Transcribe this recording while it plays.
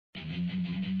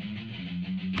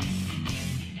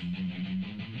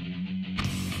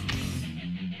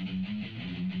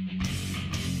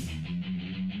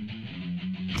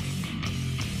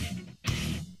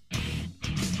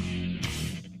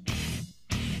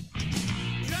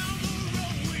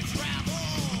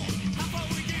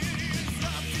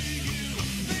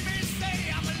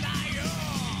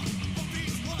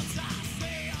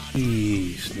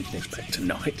Hey, Sneaky back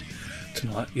tonight.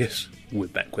 Tonight, yes, we're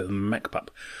back with Macpup.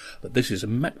 But this is a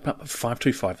Macpup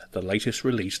 525, the latest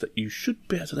release that you should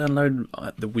be able to download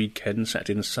at the weekend,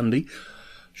 Saturday and Sunday.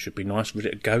 Should be nice, ready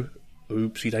to go.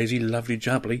 Oopsie daisy, lovely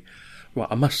jubbly. Right,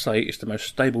 I must say it's the most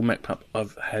stable Macpup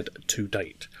I've had to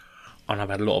date. And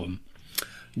I've had a lot of them.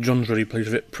 John's really pleased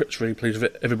with it, Prit's really pleased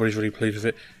with it, everybody's really pleased with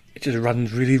it. It just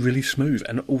runs really, really smooth,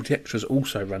 and all the extras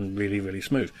also run really, really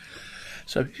smooth.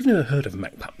 So if you've never heard of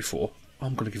Macpup before,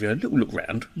 I'm going to give you a little look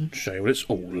round and show you what it's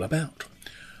all about.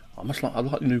 I like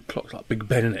the new clocks like Big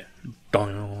Ben, innit?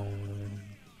 Dong,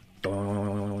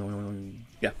 dong.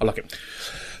 Yeah, I like it.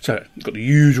 So, it's got the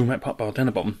usual Macpup bar down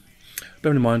the bottom.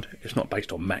 Bear in mind, it's not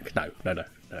based on Mac. No.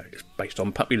 It's based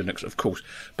on customizable, of course.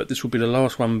 But this will be the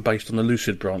last one based on the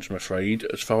Lucid branch, I'm afraid,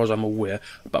 as far as I'm aware.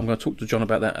 But I'm going to talk to John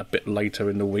about that a bit later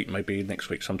in the week, maybe next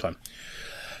week sometime.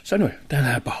 So anyway, down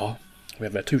our bar, we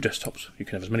have our two desktops. You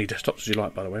can have as many desktops as you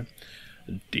like, by the way.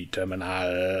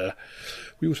 D-terminal.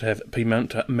 We also have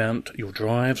P-mount to mount your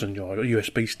drives and your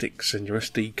USB sticks and your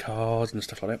SD cards and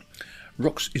stuff like that.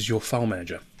 Rox is your file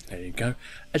manager. There you go.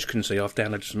 As you can see, I've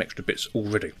downloaded some extra bits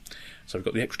already. So we've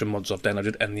got the extra mods I've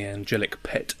downloaded and the angelic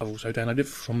pet I've also downloaded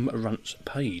from Runt's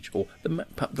page, or the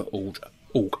macpup.org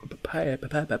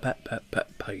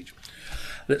page.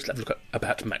 Let's have a look at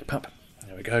about Macpup.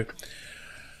 There we go.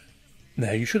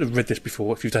 Now, you should have read this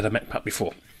before if you've done a Macpup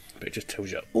before, but it just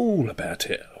tells you all about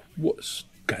it. What's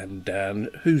going down,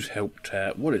 who's helped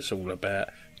out, what it's all about.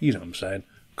 You know what I'm saying?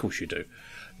 Of course you do.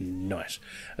 Nice.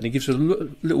 And he gives us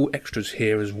little extras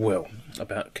here as well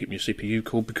about keeping your CPU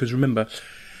cool, because remember,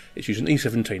 it's using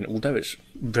E17. Although it's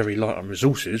very light on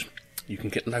resources, you can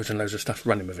get loads and loads of stuff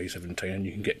running with E17, and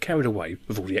you can get carried away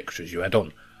with all the extras you add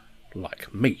on,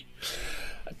 like me.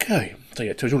 Okay, so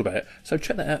yeah, it tells you all about it. So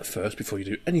check that out first before you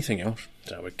do anything else.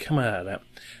 So we're coming out of that.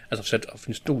 As I've said, I've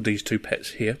installed these two pets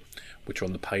here, which are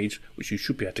on the page, which you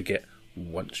should be able to get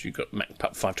once you've got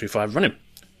Macpup 525 running.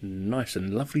 Nice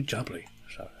and lovely jubbly.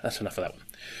 So that's enough of that one.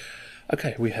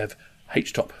 Okay, we have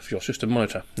HTOP for your system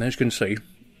monitor. Now, as you can see,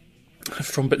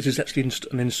 but this is actually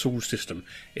an installed system.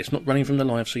 It's not running from the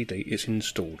live CD, it's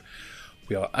installed.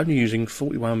 We are only using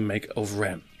 41 meg of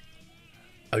RAM.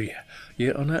 Oh yeah,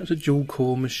 I know it's a dual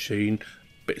core machine,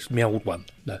 but it's my old one.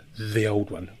 No, the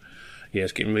old one. Yeah,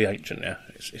 it's getting really ancient now.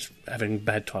 It's having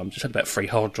bad times. It's had about 3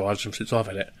 hard drives since I've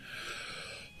had it.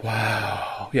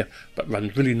 Wow, yeah, but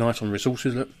runs really nice on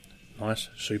resources. Look, nice,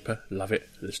 super, love it.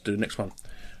 Let's do the next one.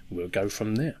 We'll go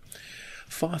from there.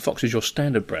 Firefox is your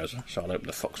standard browser, so I'll open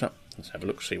the Fox up. Let's have a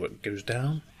look, see what goes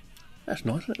down. That's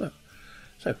nice, isn't it? Look.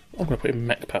 So I'm going to put in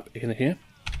Macpup in here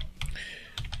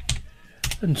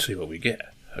and see what we get.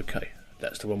 Okay,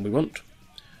 that's the one we want.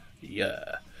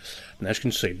 Yeah. Now, as you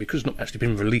can see, because it's not actually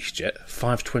been released yet,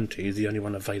 520 is the only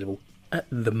one available at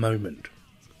the moment.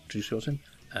 Do you see what I'm saying?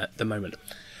 At the moment.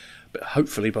 But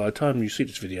hopefully by the time you see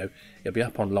this video, it'll be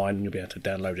up online and you'll be able to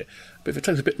download it. But if it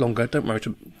takes a bit longer, don't worry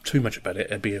too much about it.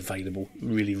 It'll be available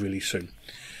really, really soon.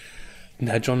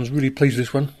 Now, John's really pleased with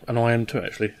this one, and I am too,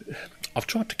 actually. I've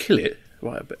tried to kill it,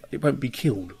 right, but it won't be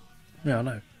killed. Yeah, I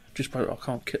know. I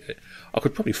can't kill it. I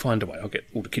could probably find a way. I'll get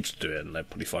all the kids to do it, and they'll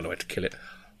probably find a way to kill it.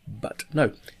 But no,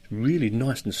 it's really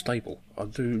nice and stable. I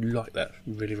do like that.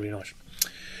 Really, really nice.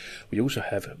 We also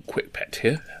have a quick pet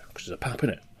here, because it's a pup,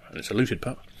 isn't it? And it's a lucid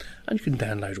pup, and you can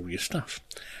download all your stuff.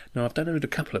 Now, I've downloaded a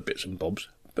couple of bits and bobs,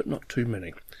 but not too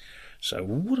many. So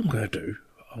what I'm going to do,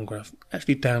 I'm going to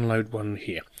actually download one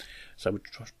here. So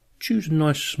we'll choose a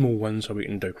nice small one so we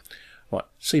can do. Right,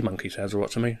 Sea Monkey sounds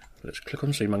alright to me. Let's click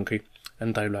on Sea Monkey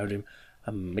and download him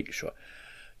and make sure.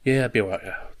 Yeah, it'll be alright.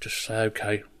 Just say,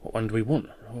 okay, what one do we want?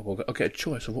 Oh, I'll get a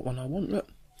choice of what one I want. Look,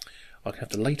 I can have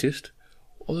the latest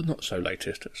or the not so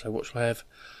latest. So what shall I have?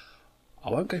 I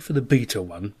won't go for the beta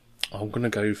one. I'm going to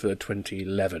go for the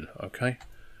 2011, okay?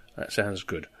 That sounds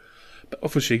good. But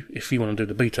obviously, if you want to do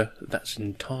the beta, that's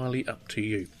entirely up to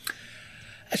you.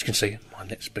 As you can see, my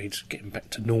net speed's getting back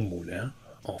to normal now,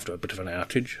 after a bit of an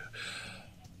outage.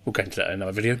 We'll go into that in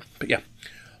another video, but yeah.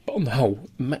 But on the whole,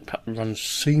 Macpup runs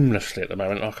seamlessly at the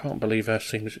moment. I can't believe how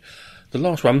seamless. The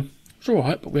last one was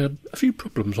alright, but we had a few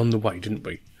problems on the way, didn't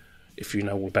we? If you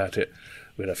know all about it.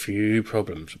 We had a few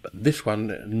problems, but this one,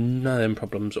 none of them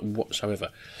problems whatsoever.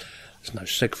 There's no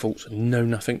seg faults, no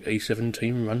nothing.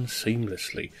 E17 runs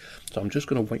seamlessly. So I'm just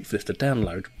going to wait for this to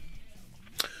download.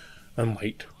 And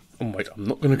wait. I'm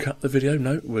not going to cut the video,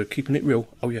 no, we're keeping it real.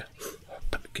 Oh yeah,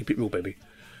 keep it real, baby.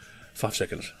 5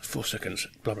 seconds, 4 seconds,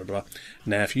 blah blah blah.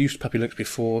 Now, if you used customizable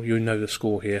before, you know the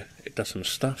score here. It does some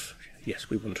stuff.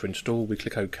 Yes, we want to install, we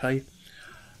click OK.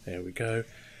 There we go.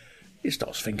 It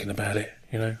starts thinking about it,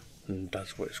 you know, and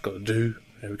does what it's got to do.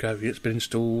 There we go, it's been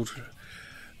installed.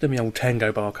 Then the old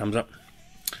Tango bar comes up.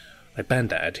 They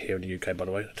banned that ad here in the UK, by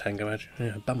the way, the Tango ad.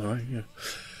 Yeah, bummer, eh? Yeah.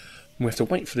 We have to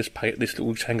wait for this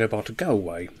little Tango bar to go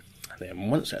away. And then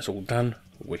once that's all done,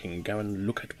 we can go and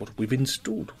look at what we've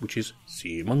installed, which is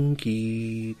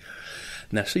SeaMonkey.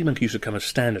 Now, SeaMonkey used to come as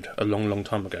standard a long, long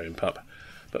time ago in Pup.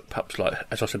 But Pup's like,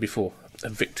 as I said before, a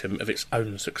victim of its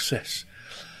own success.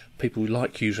 People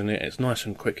like using it, it's nice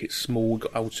and quick, it's small,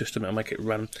 got old system that'll make it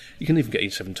run. You can even get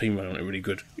E17 running on it really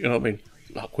good, you know what I mean?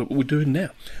 Like what we're doing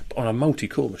now. But on a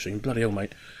multi-core machine, bloody hell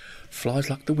mate, flies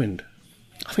like the wind.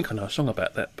 I think I know a song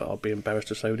about that, but I'll be embarrassed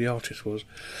to say who the artist was.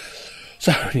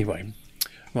 So anyway,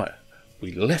 right,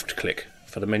 we left click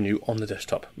for the menu on the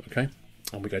desktop, okay?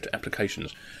 And we go to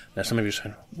applications. Now some of you are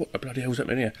saying, what the bloody hell's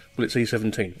happening here? Well, it's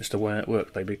E17, it's the way it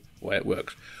works, baby, the way it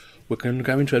works. We're going to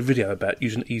go into a video about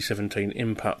using E17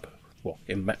 in Pup, well,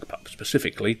 in Macpup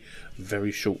specifically,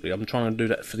 very shortly. I'm trying to do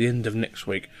that for the end of next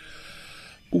week,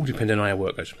 all depending on how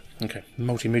work goes. Okay,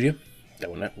 multimedia,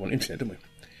 don't want that, we want internet, don't we?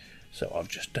 So I've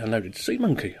just downloaded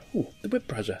SeaMonkey, oh, the web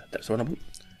browser, that's the one I want.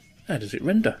 How does it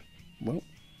render? Well,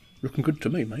 looking good to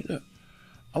me, mate, look.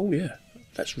 Oh yeah,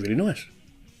 that's really nice.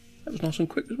 That was nice and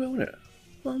quick as well, wasn't it?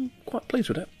 I'm quite pleased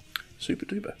with that. Super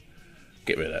duper.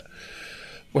 Get rid of that.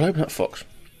 We'll open up Fox.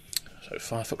 So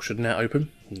Firefox should now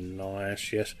open.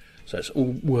 Nice, yes. So it's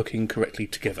all working correctly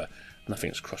together.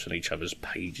 Nothing's crossing each other's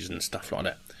pages and stuff like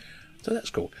that. So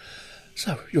that's cool.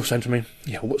 So, you're saying to me,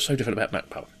 yeah, well, what's so different about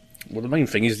Macpup? Well, the main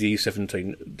thing is the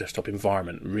E17 desktop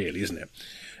environment, really, isn't it?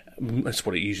 That's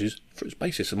what it uses for its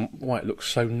basis and why it looks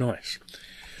so nice.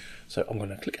 So I'm going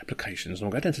to click Applications and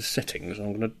I'll go down to Settings and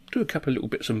I'm going to do a couple of little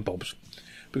bits and bobs.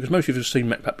 Because most of you have seen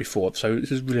Macpup before, so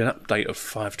this is really an update of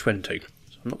 5.20.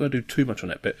 I'm not going to do too much on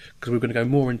that bit because we're going to go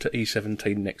more into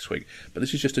E17 next week. But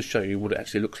this is just to show you what it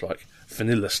actually looks like,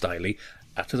 vanilla styley,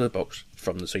 out of the box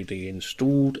from the CD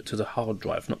installed to the hard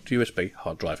drive, not to USB,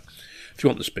 hard drive. If you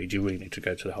want the speed, you really need to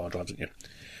go to the hard drive, don't you?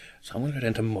 So I'm going to go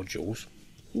down to modules.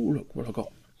 Oh, look what I've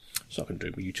got. So I can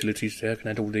do my utilities there, I can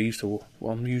add all these to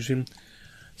what I'm using.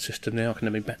 System now, I can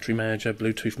have my battery manager,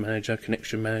 Bluetooth manager,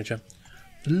 connection manager.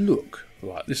 Look,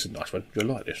 right, this is a nice one, you'll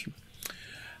like this.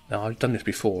 Now, I've done this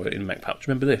before in Macpup. Do you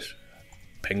remember this?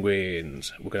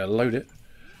 Penguins. We're going to load it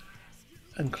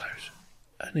and close.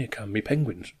 And here come me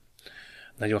penguins.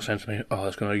 Now you're saying to me, oh,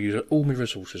 that's going to use all my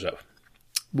resources up.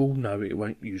 Well, no, it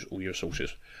won't use all your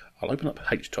resources. I'll open up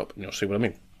HTOP and you'll see what I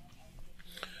mean.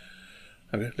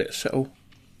 Okay, let it settle.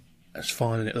 That's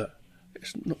fine, isn't it? Look,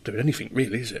 it's not doing anything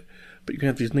really, is it? But you can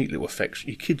have these neat little effects.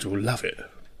 Your kids will love it.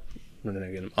 And then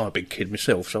again, I'm a big kid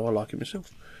myself, so I like it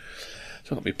myself.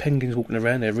 So I've got my penguins walking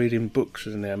around, they're reading books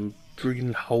and they're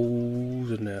drilling holes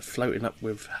and they're floating up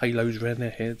with halos around their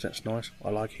heads. That's nice. I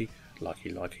like it. We're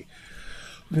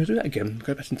going to do that again.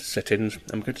 Go back into settings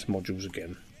and go to modules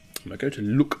again. I'm going to go to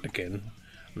look again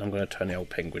and I'm going to turn the old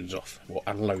penguins off, or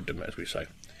unload them as we say.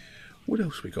 What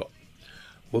else we got?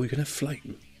 Well, you can have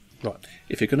flame. Right,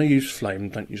 if you're going to use flame,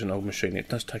 don't use an old machine. It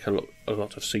does take a lot of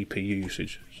CPU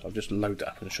usage. So I'll just load that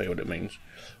up and show you what it means.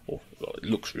 Or it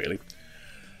looks really.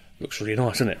 Looks really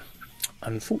nice, doesn't it?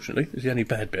 Unfortunately, it's the only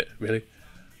bad bit, really.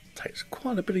 It takes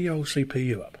quite a bit of your old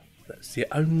CPU up. That's the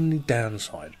only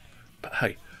downside. But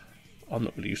hey, I'm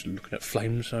not really used to looking at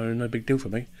flames, so no big deal for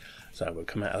me. So we'll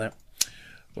come out of that.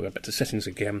 We'll go back to settings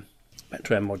again, back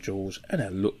to our modules and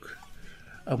our look,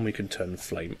 and we can turn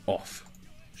flame off.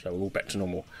 So we're all back to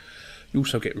normal. You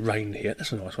also get rain here.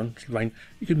 That's a nice one. It's rain.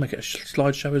 You can make it a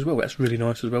slideshow as well. That's really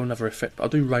nice as well. Another effect. But I'll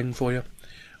do rain for you.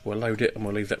 We'll load it and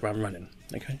we'll leave that run running.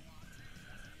 Okay.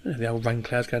 Yeah, the old rain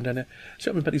clouds going down there.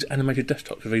 So about these animated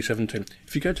desktops with E17.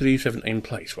 If you go to the E17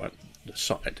 place, right, the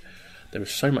site, there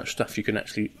is so much stuff you can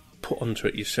actually put onto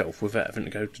it yourself without having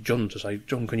to go to John to say,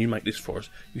 John, can you make this for us?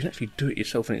 You can actually do it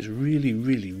yourself, and it's really,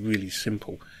 really, really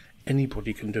simple.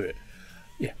 Anybody can do it.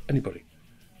 Yeah, anybody.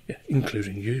 Yeah,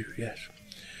 including you, yes.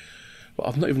 But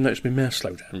I've not even noticed my mouse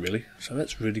slow down, really, so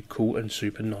that's really cool and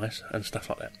super nice and stuff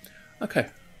like that. Okay,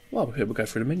 well, here we'll go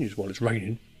through the menus while it's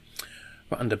raining.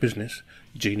 Right under business,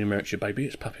 G-numerics your baby,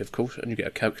 it's Puppy of course, and you get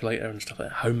a calculator and stuff like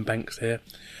that. Home bank's there,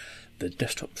 the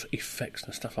desktop effects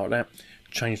and stuff like that.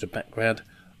 Change the background.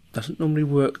 Doesn't normally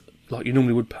work like you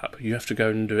normally would Pup. You have to go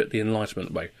and do it the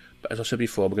enlightenment way. But as I said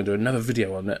before, we're going to do another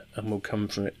video on that and we'll come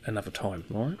from it another time,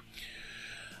 alright?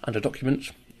 Under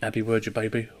documents, Abby Word your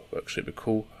baby, works super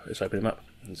cool. Let's open him up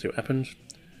and see what happens.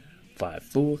 5,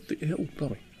 4, 3, oh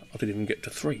blimey, I didn't even get to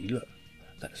 3, look,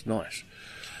 that's nice.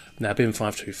 Now bin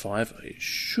 525, it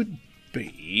should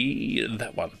be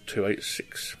that one,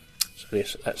 286. So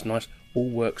yes, that's nice, all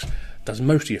works, does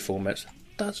most of your formats,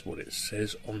 does what it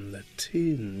says on the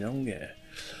tin, oh yeah.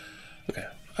 Okay,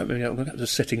 I'm going to go to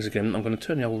settings again, I'm going to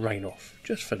turn the old rain off,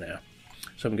 just for now.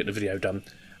 so we can get the video done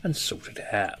and sorted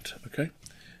out. Okay,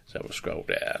 so we'll scroll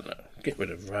down, get rid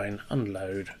of rain,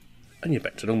 unload, and you're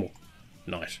back to normal.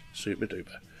 Nice, super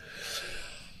duper.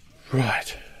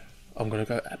 Right, I'm going to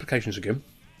go applications again.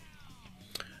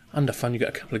 Under fun, you get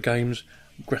a couple of games,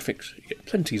 graphics, you get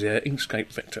plenty there.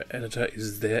 Inkscape Vector Editor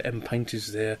is there, MPaint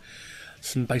is there.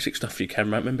 Some basic stuff for your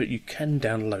camera. Remember, you can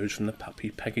download from the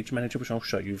Puppy Package Manager, which I'll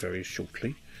show you very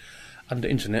shortly. Under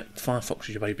Internet, Firefox is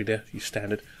your baby there, your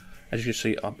standard. As you can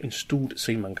see, I've installed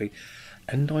SeaMonkey,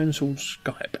 and I installed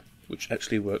Skype, which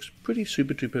actually works pretty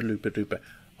super duper looper duper.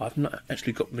 I've not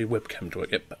actually got my webcam to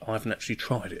it yet, but I haven't actually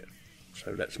tried it.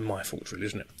 So that's my fault, really,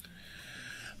 isn't it?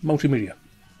 Multimedia.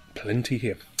 Plenty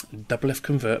here. Double F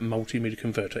Convert multimedia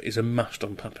converter is a must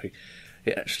on Puppy.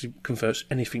 It actually converts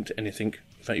anything to anything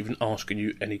without even asking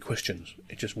you any questions.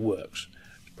 It just works.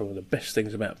 It's probably the best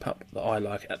things about Pup that I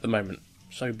like at the moment.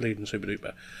 So bleeding super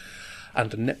duper.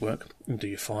 Under Network, do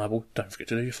your Fireball. Don't forget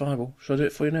to do your Fireball. Shall I do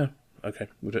it for you now? Okay,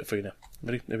 we'll do it for you now.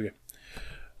 Ready? There we go.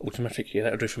 Automatic, yeah,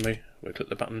 that'll do for me. We'll click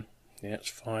the button. Yeah, it's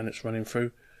fine, it's running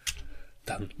through.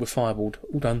 Done. We're fireballed.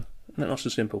 All done. Isn't that nice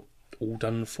and simple? All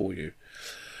done for you.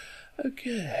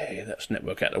 Okay, that's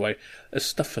network out of the way. There's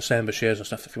stuff for Samba shares and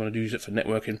stuff if you want to use it for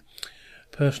networking.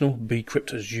 Personal,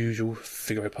 bcrypt as usual.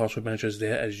 Figaro Password Manager is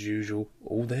there as usual.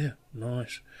 All there.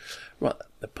 Nice. Right,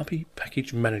 the Puppy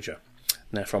Package Manager.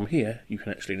 Now from here, you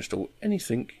can actually install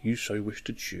anything you so wish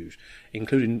to choose,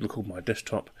 including Record My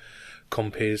Desktop,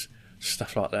 Compiz,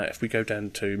 stuff like that. If we go down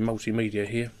to Multimedia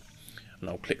here, and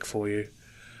I'll click for you,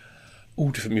 all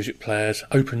different music players.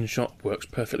 OpenShot works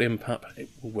perfectly in Pup. It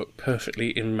will work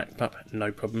perfectly in Macpup,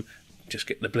 no problem. Just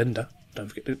get the blender. Don't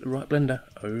forget to get the right blender.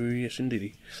 Oh yes,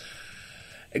 indeedy.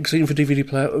 Exene for DVD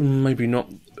player, maybe not.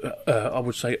 I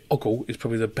would say Ogle is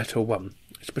probably the better one.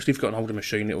 Especially if you've got an older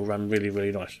machine, it will run really,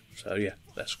 really nice. So yeah,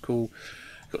 that's cool.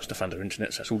 Got stuff under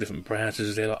internet, so that's all different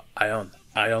browsers there, like Ion.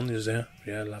 Ion is there,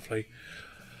 yeah, lovely.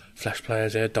 Flash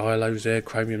players there, Dialogues there,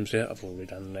 Chromium's there, I've already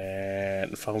done that,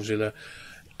 and FileZilla.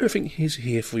 Everything is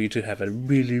here for you to have a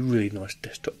really, really nice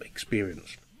desktop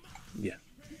experience. Yeah,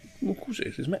 well, of course it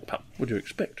is. It's Macpup. What do you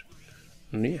expect?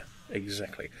 Yeah,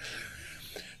 exactly.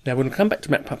 Now we're going to come back to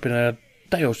Macpup in a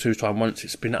day or two's time once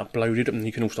it's been uploaded, and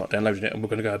you can all start downloading it, and we're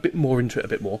going to go a bit more into it a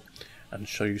bit more and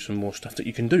show you some more stuff that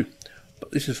you can do.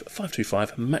 But this is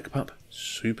 525 Macpup,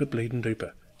 super bleeding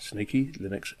duper. Sneaky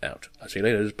Linux out. I'll see you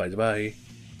later. Bye bye.